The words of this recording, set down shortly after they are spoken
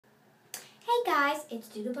Hey guys, it's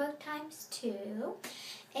Doodlebug times 2,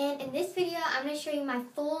 and in this video I'm going to show you my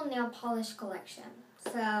full nail polish collection.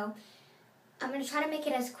 So I'm going to try to make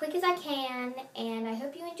it as quick as I can, and I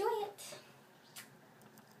hope you enjoy it.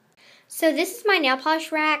 So this is my nail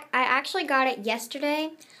polish rack. I actually got it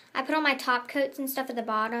yesterday. I put on my top coats and stuff at the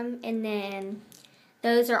bottom, and then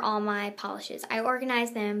those are all my polishes. I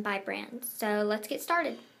organized them by brand. So let's get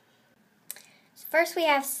started. First we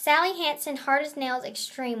have Sally Hansen Hard as Nails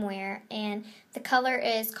Extreme Wear, and the color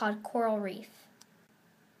is called Coral Reef.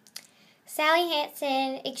 Sally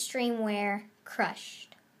Hansen Extreme Wear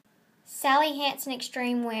Crushed. Sally Hansen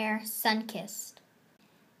Extreme Wear Sun-Kissed.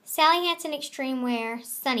 Sally Hansen Extreme Wear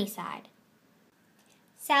Sunnyside.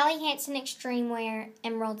 Sally Hansen Extreme Wear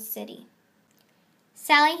Emerald City.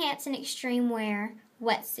 Sally Hansen Extreme Wear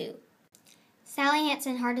Wetsuit. Sally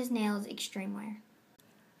Hansen Hard as Nails Extreme Wear.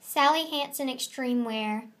 Sally Hansen Extreme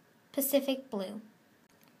Wear Pacific Blue.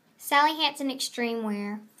 Sally Hansen Extreme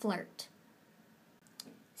Wear Flirt.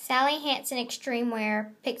 Sally Hansen Extreme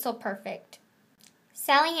Wear Pixel Perfect.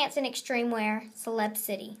 Sally Hansen Extreme Wear Celeb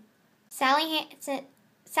City. Sally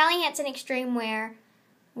Hansen Extreme Wear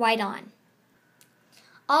White On.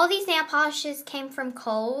 All of these nail polishes came from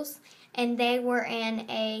Kohl's, and they were in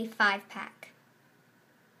a 5-pack.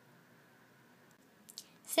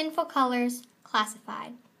 Sinful Colors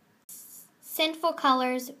Classified. Sinful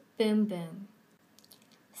Colors Boom Boom.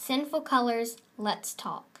 Sinful Colors Let's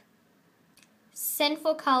Talk.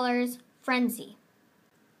 Sinful Colors Frenzy.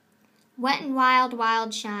 Wet n Wild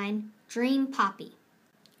Wild Shine Dream Poppy.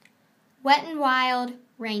 Wet n Wild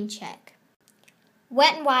Rain Check.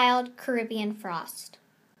 Wet n Wild Caribbean Frost.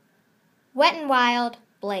 Wet n Wild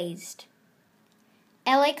Blazed.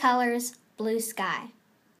 LA Colors Blue Sky.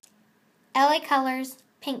 LA Colors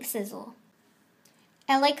Pink Sizzle.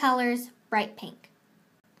 LA Colors Bright Pink.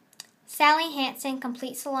 Sally Hansen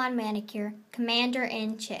Complete Salon Manicure Commander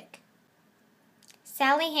in Chick.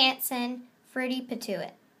 Sally Hansen Fruity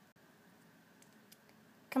Patuit.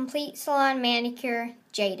 Complete Salon Manicure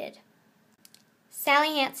Jaded.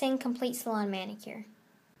 Sally Hansen Complete Salon Manicure.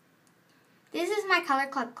 This is my Color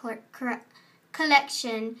Club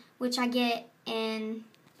collection, which I get in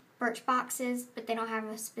Birchboxes, but they don't have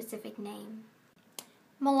a specific name.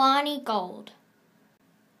 Milani Gold.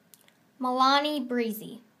 Milani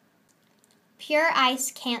Breezy. Pure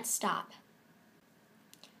Ice Can't Stop.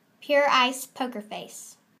 Pure Ice Poker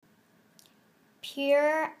Face.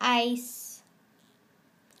 Pure Ice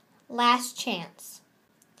Last Chance.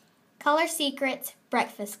 Color Secrets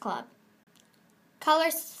Breakfast Club.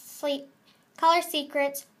 Color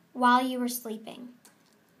Secrets While You Were Sleeping.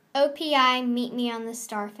 OPI Meet Me on the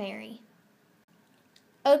Star Ferry.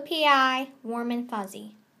 OPI Warm and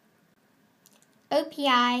Fuzzy.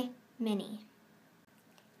 OPI Mini.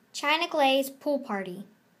 China Glaze Pool Party.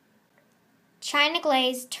 China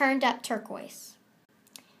Glaze Turned Up Turquoise.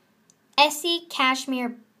 Essie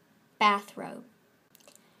Cashmere Bathrobe.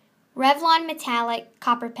 Revlon Metallic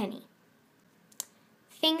Copper Penny.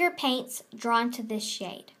 Finger Paints Drawn to This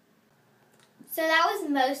Shade. So that was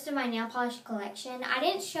most of my nail polish collection. I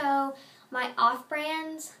didn't show my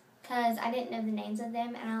off-brands because I didn't know the names of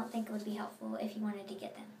them, and I don't think it would be helpful if you wanted to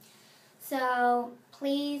get them. So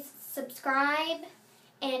please subscribe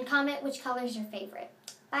and comment which color is your favorite.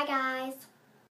 Bye guys.